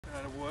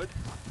kind of wood.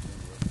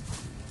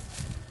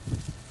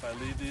 If I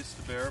leave these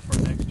to bear for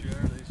next year,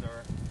 these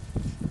are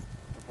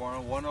born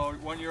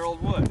on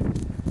one-year-old wood.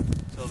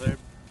 So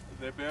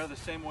they bear the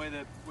same way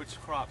that which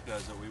crop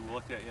does that we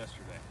looked at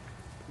yesterday.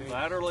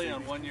 Laterally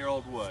on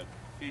one-year-old wood.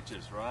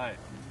 Peaches, right.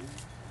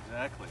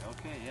 Exactly.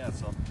 Okay, yeah,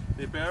 so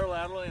they bear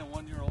laterally on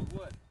one-year-old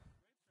wood.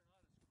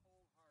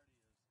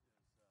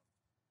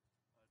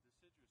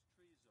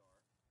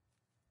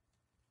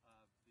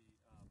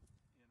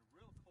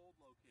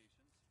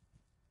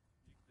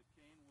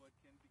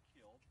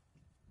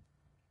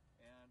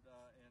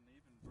 And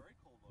even very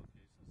cold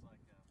locations like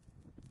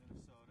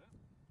Minnesota,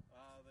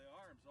 all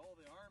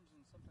the arms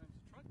and sometimes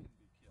the trunk can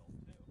be killed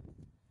too.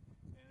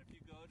 And if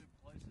you go to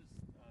places,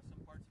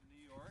 some parts of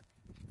New York,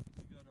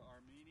 you go to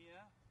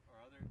Armenia or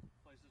other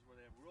places where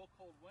they have real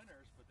cold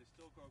winters but they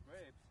still grow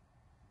grapes,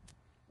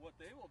 what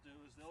they will do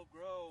is they'll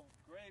grow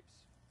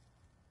grapes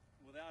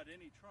without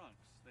any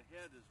trunks. The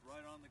head is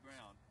right on the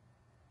ground.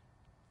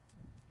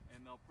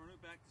 And they'll prune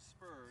it back to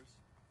spurs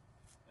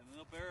and then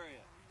they'll bury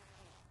it.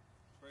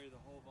 Bury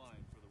the whole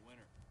vine for the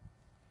winter.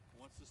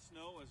 Once the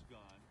snow is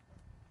gone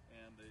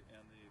and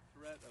the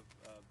threat of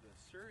the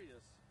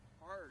serious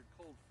hard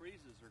cold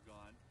freezes are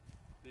gone,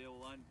 they'll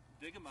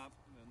dig them up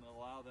and they'll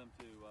allow them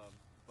to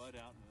bud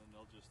out, and then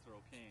they'll just throw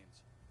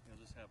canes.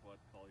 They'll just have what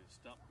they call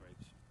stump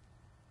grapes.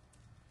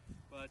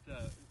 But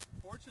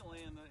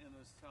fortunately in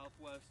the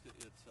Southwest,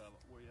 it's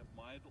where you have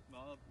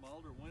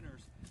milder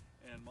winters,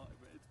 and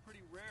it's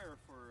pretty rare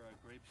for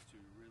grapes to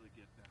really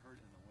get hurt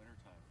in the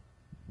wintertime.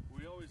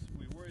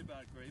 We worry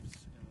about grapes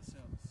in the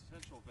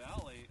Central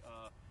Valley.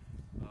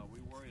 We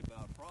worry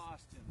about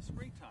frost in the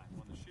springtime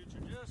when the shoots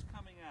are just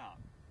coming out.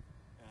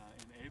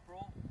 In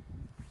April,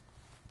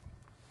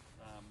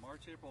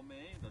 March, April,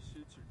 May, the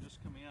shoots are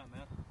just coming out,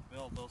 and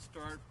they'll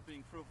start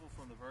being fruitful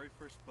from the very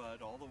first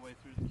bud all the way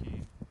through the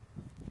cane.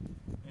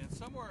 And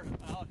somewhere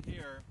out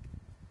here,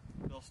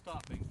 they'll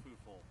stop being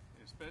fruitful,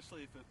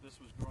 especially if this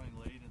was growing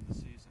late in the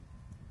season.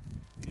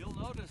 You'll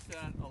notice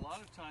that a lot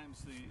of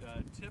times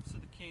the tips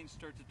of the canes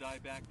start to die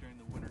back during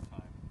the winter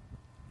time.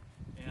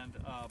 And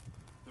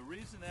the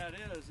reason that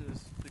is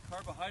the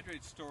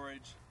carbohydrate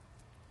storage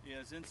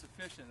is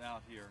insufficient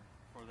out here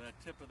for that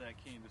tip of that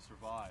cane to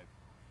survive.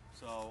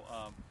 So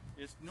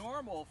it's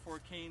normal for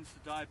canes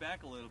to die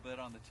back a little bit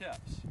on the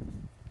tips.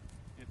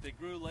 If they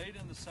grew late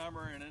in the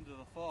summer and into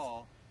the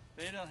fall,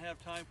 they don't have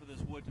time for this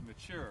wood to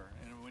mature.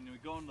 And when we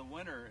go in the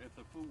winter, if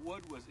the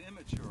wood was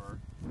immature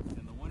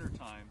in the winter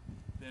time,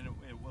 then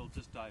it will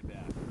just die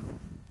back.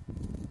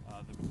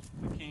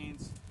 The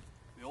canes,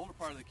 the older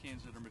part of the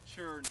canes that are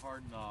mature and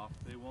hardened off,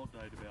 they won't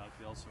die back.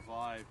 They'll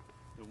survive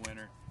the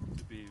winter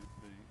to be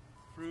the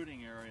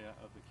fruiting area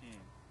of the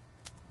cane.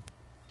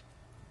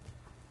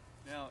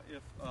 Now,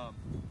 if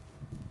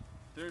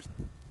there's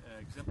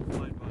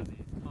exemplified by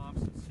the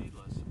Thompson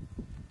seedless.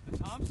 The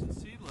Thompson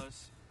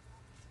seedless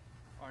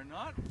are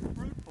not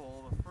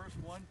fruitful the first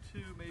 1, 2,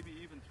 maybe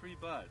even 3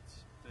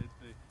 buds.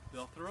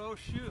 They'll throw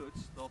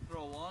shoots, they'll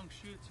throw long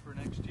shoots for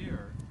next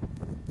year,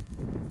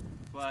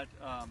 but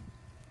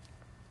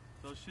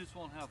those shoots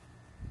won't have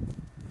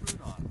fruit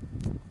on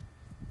them.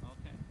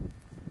 Okay,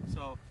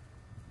 so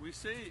we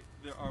say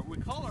we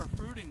call our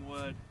fruiting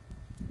wood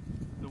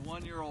the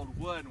one-year-old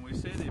wood, and we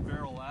say they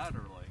bear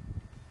laterally,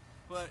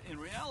 but in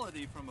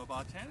reality, from a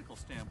botanical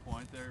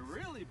standpoint, they're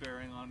really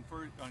bearing on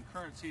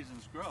current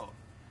season's growth.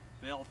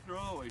 They'll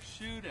throw a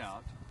shoot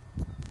out,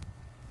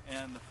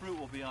 and the fruit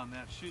will be on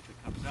that shoot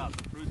that comes out.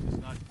 The fruit is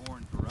not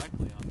born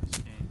directly on this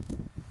cane.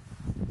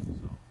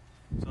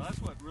 So that's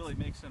what really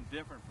makes them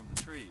different from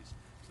the trees.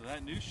 So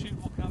that new shoot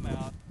will come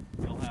out,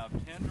 you'll have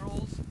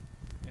tendrils,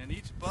 and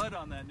each bud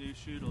on that new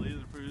shoot will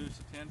either produce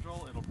a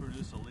tendril, it'll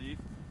produce a leaf,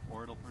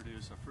 or it'll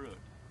produce a fruit.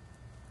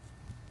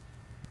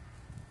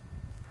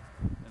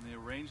 And the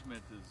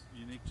arrangement is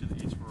unique to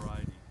each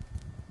variety.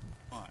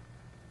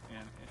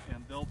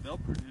 And they'll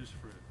produce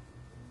fruit.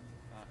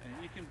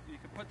 And you can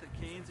put the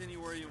canes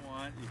anywhere you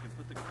want. You can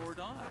put the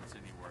cordons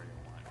anywhere you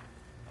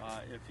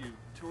want. If you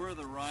tour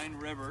the Rhine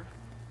River,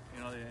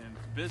 and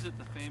visit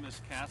the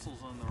famous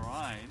castles on the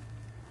Rhine,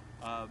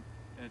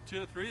 and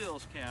 2 or 3 of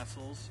those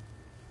castles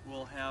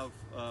will have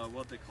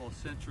what they call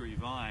century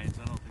vines.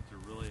 I don't think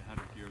they're really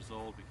 100 years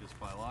old because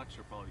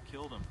phylloxera probably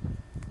killed them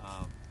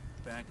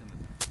back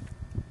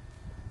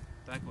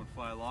when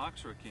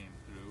phylloxera came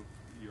through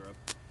Europe.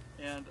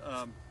 And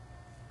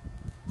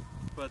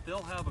but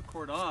they'll have a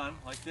cordon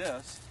like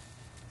this.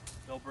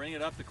 They'll bring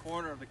it up the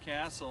corner of the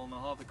castle, and they'll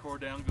have the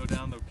cordon go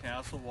down the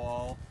castle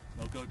wall.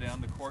 They'll go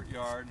down the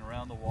courtyard and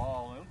around the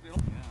wall.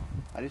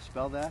 How do you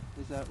spell that?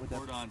 Is that what that?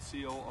 Cordon,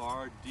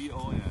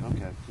 C-O-R-D-O-N.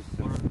 Okay, just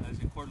as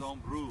in cordon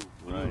bleu.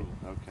 Right.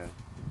 Okay.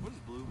 What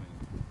does blue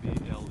mean?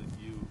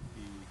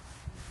 B-L-U-E.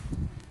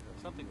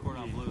 Something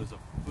cordon bleu is a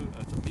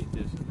meat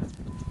dish, isn't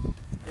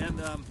it?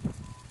 And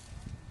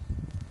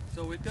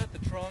so we've got the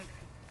trunk.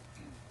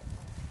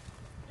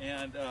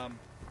 And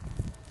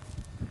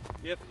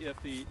if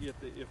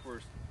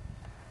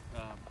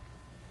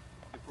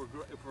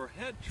we're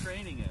head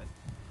training it,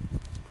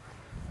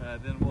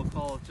 then we'll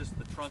call it just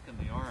the trunk and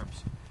the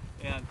arms.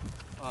 And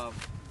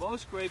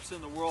most grapes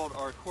in the world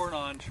are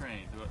cordon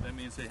trained. That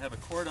means they have a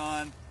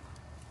cordon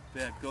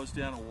that goes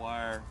down a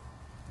wire,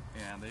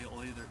 and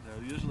they'll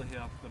usually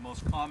have, the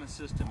most common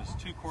system is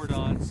 2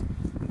 cordons.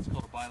 It's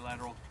called a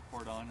bilateral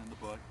cordon in the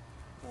book,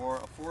 or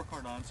a 4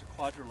 cordons, a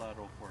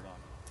quadrilateral cordon.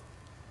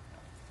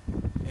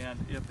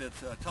 And if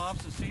it's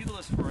Thompson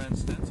seedless, for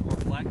instance, or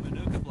black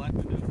manuka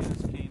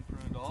is cane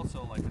pruned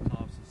also like a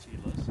Thompson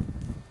seedless.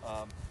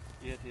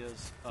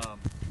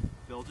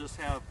 They'll just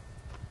have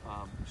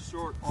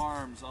short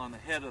arms on the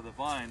head of the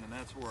vine, and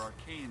that's where our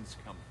canes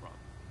come from.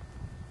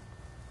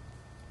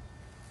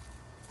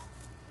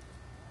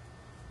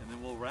 And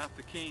then we'll wrap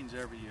the canes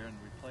every year and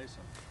replace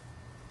them.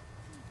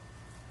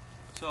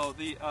 So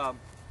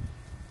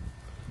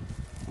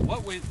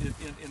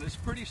and it's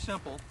pretty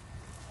simple.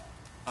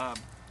 The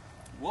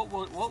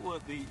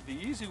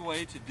easy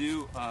way to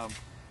do to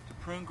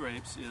prune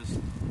grapes is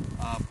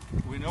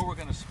we know we're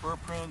going to spur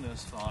prune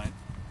this vine,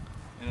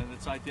 and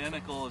it's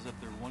identical as if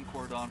they're 1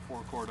 cordon,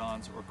 4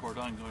 cordons, or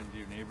cordon going to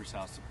your neighbor's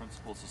house. The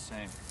principle's the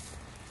same.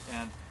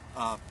 And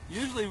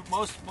usually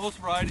most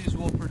varieties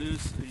will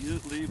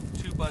leave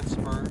 2 bud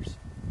spurs.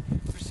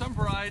 There's some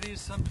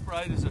varieties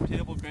of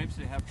table grapes,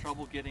 they have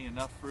trouble getting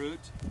enough fruit.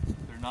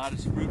 They're not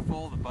as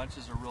fruitful, the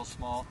bunches are real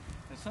small,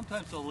 and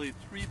sometimes they'll leave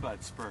 3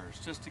 bud spurs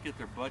just to get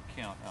their bud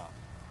count up.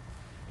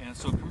 And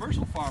so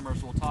commercial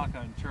farmers will talk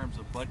in terms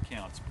of bud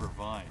counts per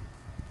vine.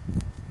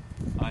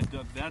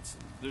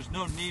 There's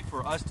no need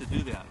for us to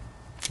do that.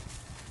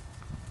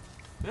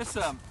 This,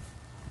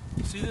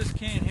 see this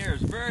cane here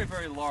is very,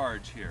 very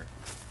large here.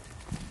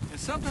 And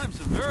sometimes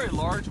the very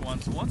large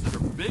ones, the ones that are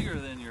bigger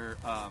than your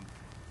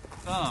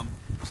thumb,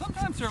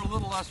 sometimes they're a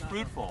little less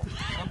fruitful.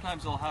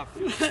 Sometimes they'll have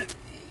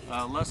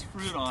less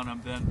fruit on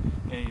them than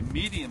a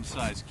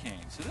medium-sized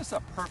cane. So this is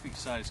a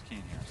perfect-sized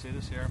cane here. See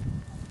this here?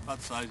 About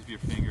the size of your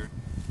finger.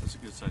 That's a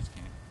good-sized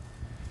cane.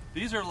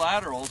 These are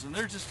laterals, and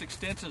they're just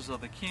extensions of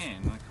the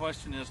cane. And the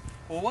question is,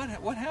 well,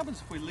 what happens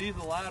if we leave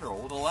the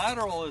lateral?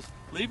 Well,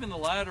 leaving the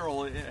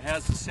lateral, it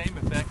has the same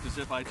effect as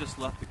if I just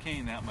left the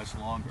cane that much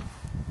longer.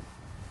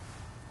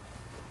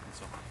 And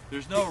so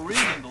there's no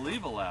reason to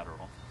leave a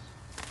lateral,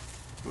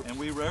 and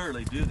we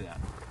rarely do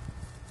that.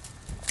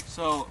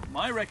 So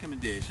my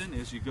recommendation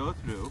is you go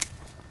through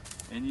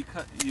and you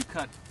cut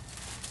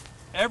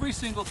every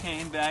single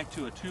cane back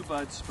to a 2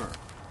 bud spur.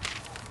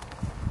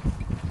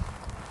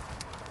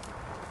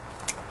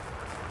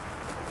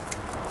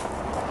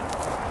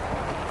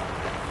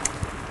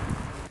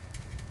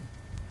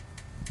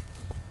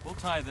 We'll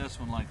tie this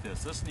one like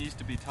this. This needs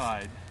to be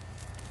tied.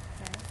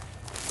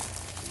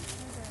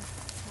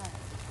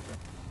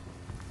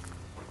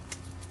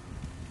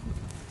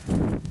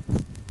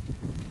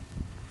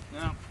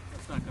 No,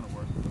 that's not going to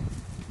work.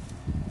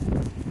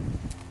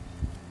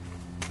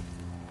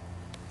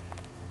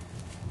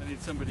 I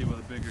need somebody with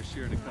a bigger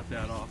shear to cut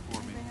that off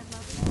for me.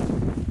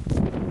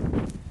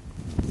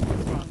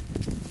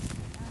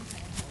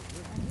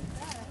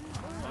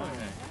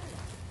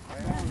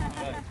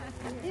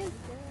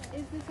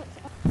 Is this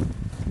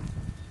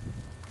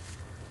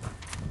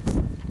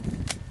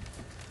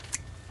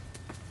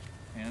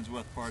Hands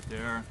width part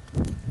there.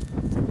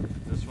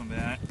 This one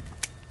back.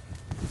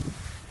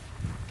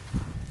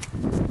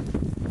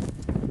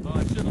 Oh,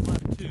 I should have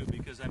left 2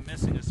 because I'm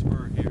missing a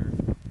spur here.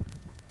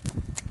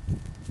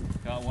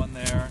 Got one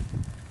there.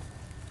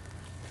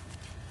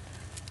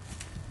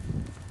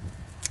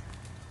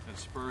 Got a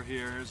spur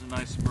here. Here's a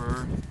nice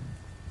spur.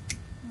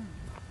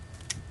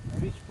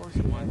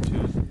 One,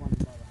 2.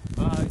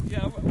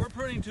 Yeah, we're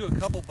pruning to a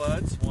couple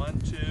buds. 1,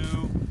 2,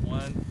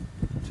 1,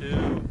 2,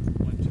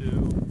 1, 2,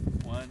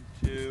 1,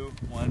 2,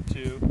 1,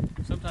 2.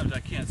 Sometimes I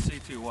can't see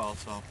too well,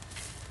 so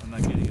I'm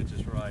not getting it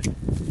just right.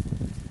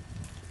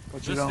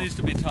 This needs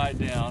to be tied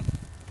down.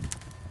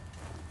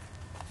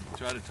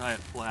 Try to tie it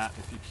flat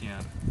if you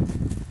can.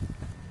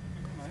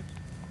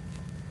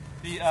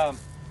 The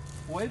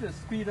way to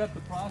speed up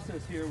the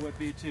process here would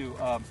be to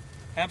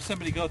have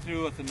somebody go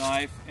through with a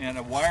knife and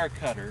a wire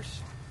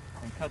cutters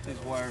and cut these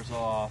wires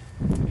off.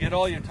 Get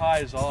all your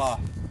ties off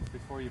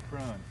before you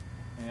prune.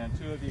 And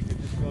 2 of you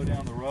could just go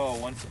down the row,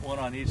 one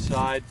on each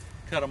side,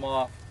 cut them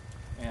off,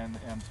 and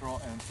throw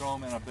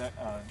them in a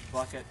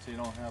bucket so you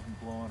don't have them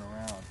blowing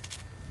around.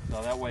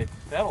 So that way,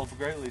 that'll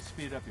greatly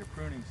speed up your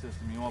pruning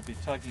system. You won't be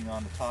tugging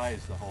on the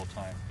ties the whole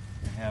time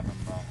and have them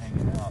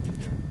hanging out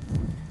here.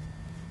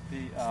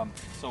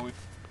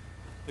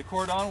 The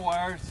cordon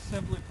wire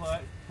simply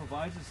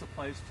provides us a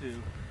place to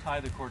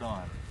tie the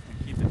cordon and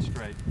keep it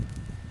straight.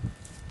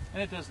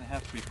 And it doesn't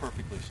have to be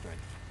perfectly straight.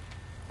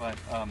 But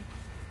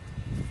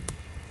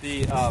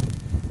the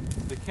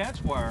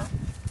catch wire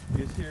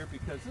is here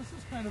because this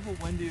is kind of a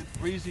windy,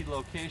 breezy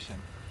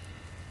location.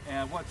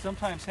 And what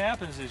sometimes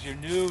happens is your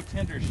new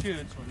tender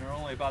shoots, when they're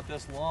only about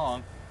this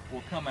long,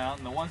 will come out,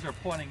 and the ones that are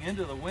pointing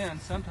into the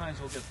wind sometimes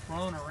will get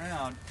thrown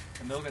around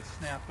and they'll get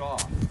snapped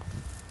off.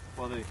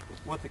 Well,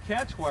 with the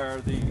catch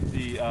wire,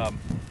 the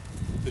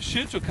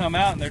shoots will come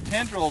out and their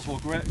tendrils will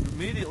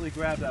immediately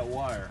grab that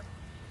wire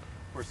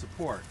for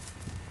support.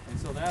 And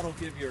so that'll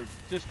give your,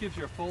 just gives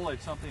your foliage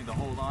something to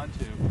hold on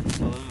to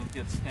so that it doesn't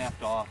get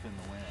snapped off in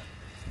the wind.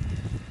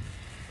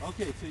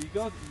 Okay, so you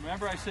go,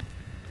 remember I said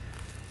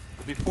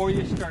before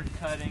you start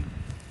cutting,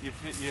 you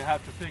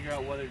have to figure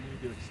out whether you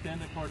need to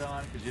extend the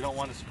cordon because you don't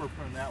want to spur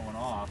prune that one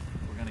off.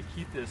 We're going to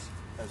keep this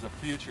as a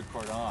future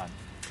cordon.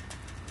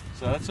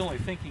 So that's the only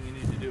thinking you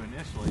need to do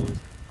initially is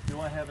you don't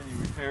want to have any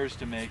repairs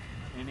to make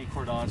any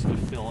cordons to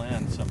fill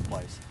in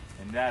someplace.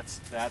 And that's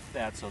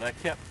that. So that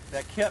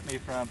kept me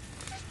from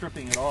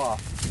stripping it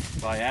off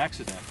by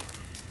accident.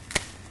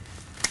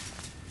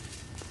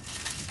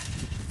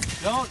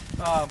 Don't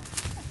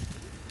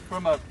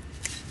from a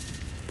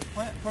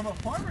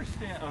farmer's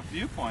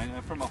viewpoint,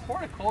 from a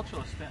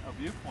horticulturalist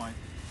viewpoint,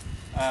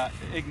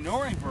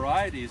 ignoring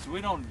varieties,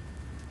 we don't.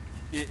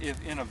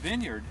 If in a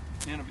vineyard,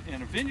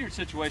 in a vineyard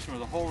situation where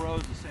the whole row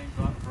is the same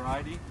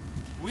variety,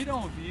 we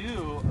don't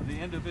view the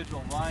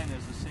individual vine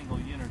as a single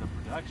unit of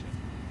production.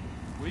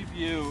 We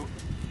view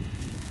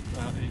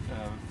a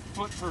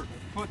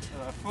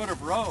foot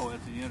of row as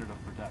a unit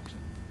of production,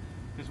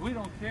 because we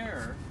don't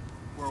care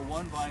where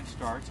one vine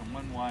starts and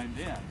one vine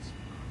ends.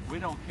 We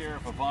don't care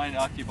if a vine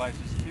occupies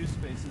just 2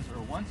 spaces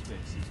or 1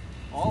 space.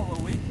 All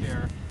that we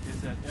care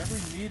is that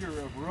every meter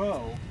of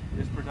row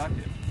is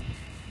productive.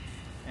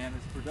 And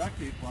it's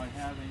productive by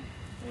having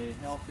a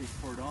healthy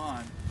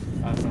cordon,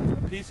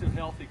 a piece of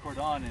healthy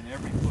cordon in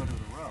every foot of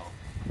the row.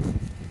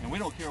 And we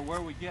don't care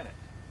where we get it.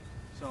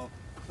 So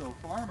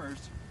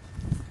farmers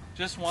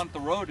just want the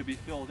row to be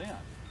filled in.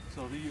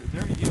 So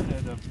their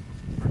unit of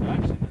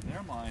production in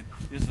their mind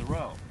is the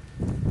row.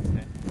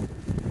 Okay.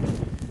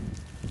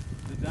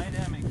 The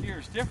dynamic here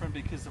is different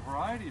because the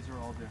varieties are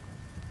all different.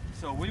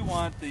 So we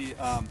want the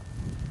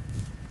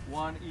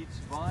each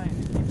vine to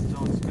keep its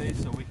own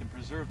space so we can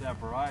preserve that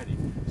variety.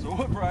 So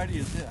what variety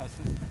is this?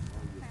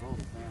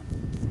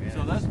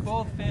 So that's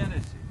both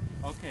fantasy.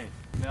 Okay,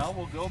 now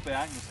we'll go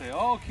back and say,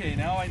 oh, okay,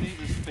 now I need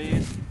to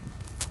space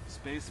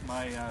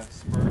my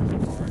spurs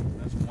apart.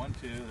 That's 1,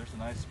 2. There's a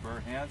nice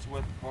spur. Hands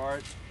width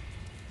apart.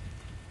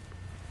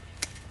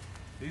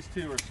 These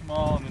 2 are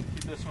small. I'm going to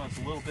keep this one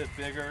a little bit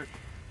bigger.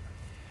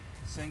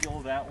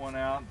 Single that one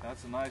out.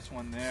 That's a nice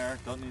one there.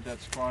 Don't need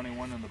that scrawny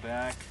one in the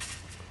back.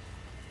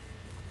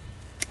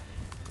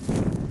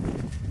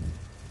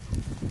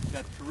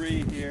 Got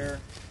 3 here.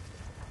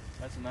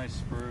 That's a nice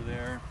spur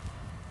there.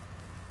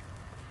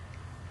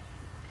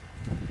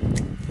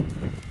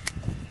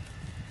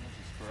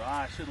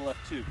 I should have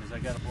left 2 because I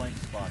got a blank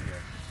spot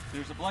here. If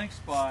there's a blank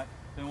spot,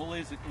 then we'll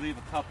leave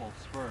a couple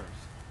spurs.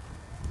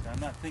 I'm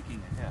not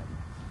thinking ahead.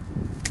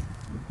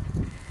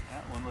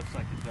 That one looks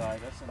like it died.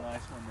 That's a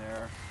nice one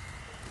there.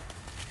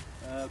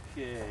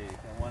 Okay,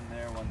 got 1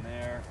 there, 1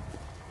 there.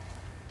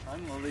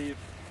 I'm gonna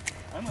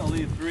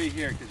leave 3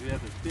 here because we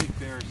have this big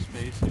bare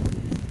space here.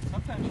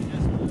 Sometimes you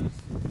just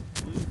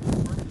lose the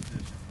spur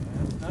position.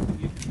 There's nothing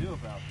you can do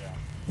about that.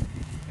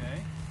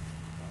 Okay?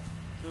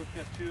 So we've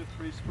got 2 or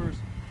 3 spurs.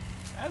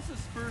 As the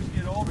spurs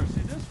get older,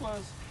 see, this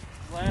was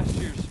last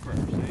year's spur.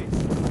 See,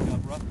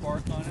 got rough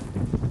bark on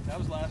it. That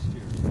was last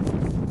year's.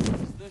 This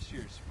is this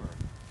year's spur.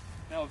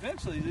 Now,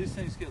 eventually, these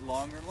things get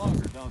longer and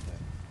longer, don't they?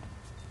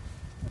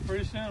 And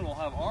pretty soon, we'll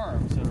have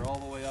arms that are all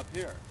the way up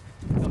here,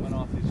 coming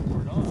off these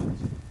cordons.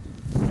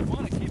 We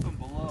want to keep them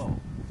below.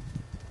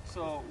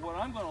 So, what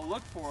I'm going to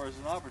look for is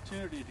an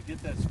opportunity to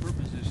get that spur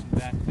position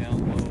back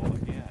down low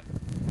again.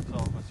 So,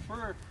 if a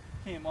spur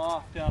came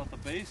off down at the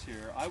base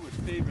here, I would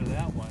favor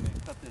that one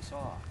and cut this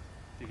off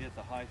to get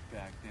the height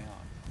back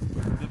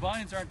down. The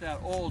vines aren't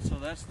that old, so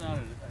that's not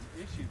an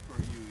issue for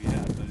you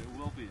yet, but it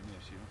will be an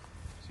issue.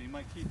 So you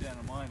might keep that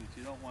in mind that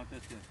you don't want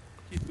this to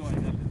keep going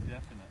up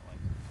indefinitely.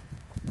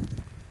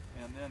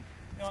 And then,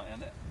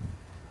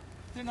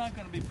 they're not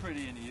going to be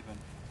pretty and even.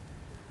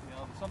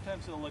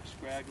 Sometimes they'll look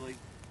scraggly.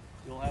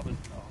 You'll have a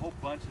whole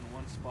bunch in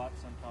one spot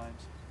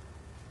sometimes.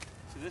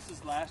 So this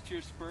is last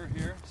year's spur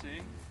here,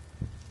 see?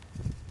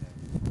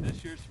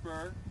 This year's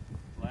spur,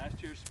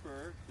 last year's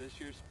spur, this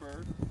year's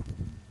spur.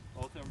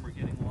 Both of them are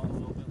getting a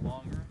little bit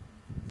longer.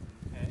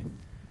 Okay.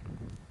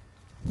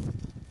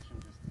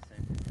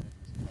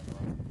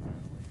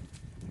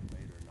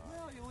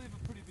 Well, you leave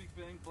a pretty big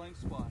blank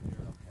spot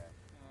here. Okay.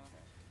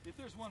 If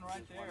there's one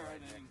right there, I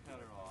didn't cut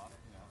it off.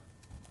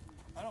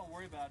 I don't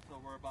worry about it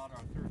until we're about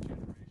our 3rd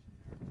generation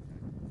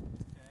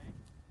there.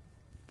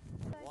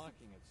 Okay.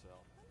 Blocking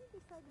itself. When do you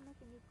decide to make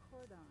a new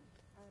cordon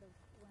out of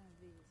one of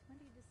these? When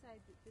do you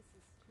decide that this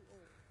is too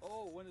old?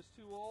 Oh, when it's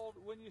too old?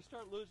 When you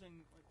start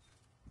losing,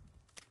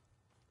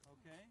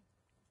 okay?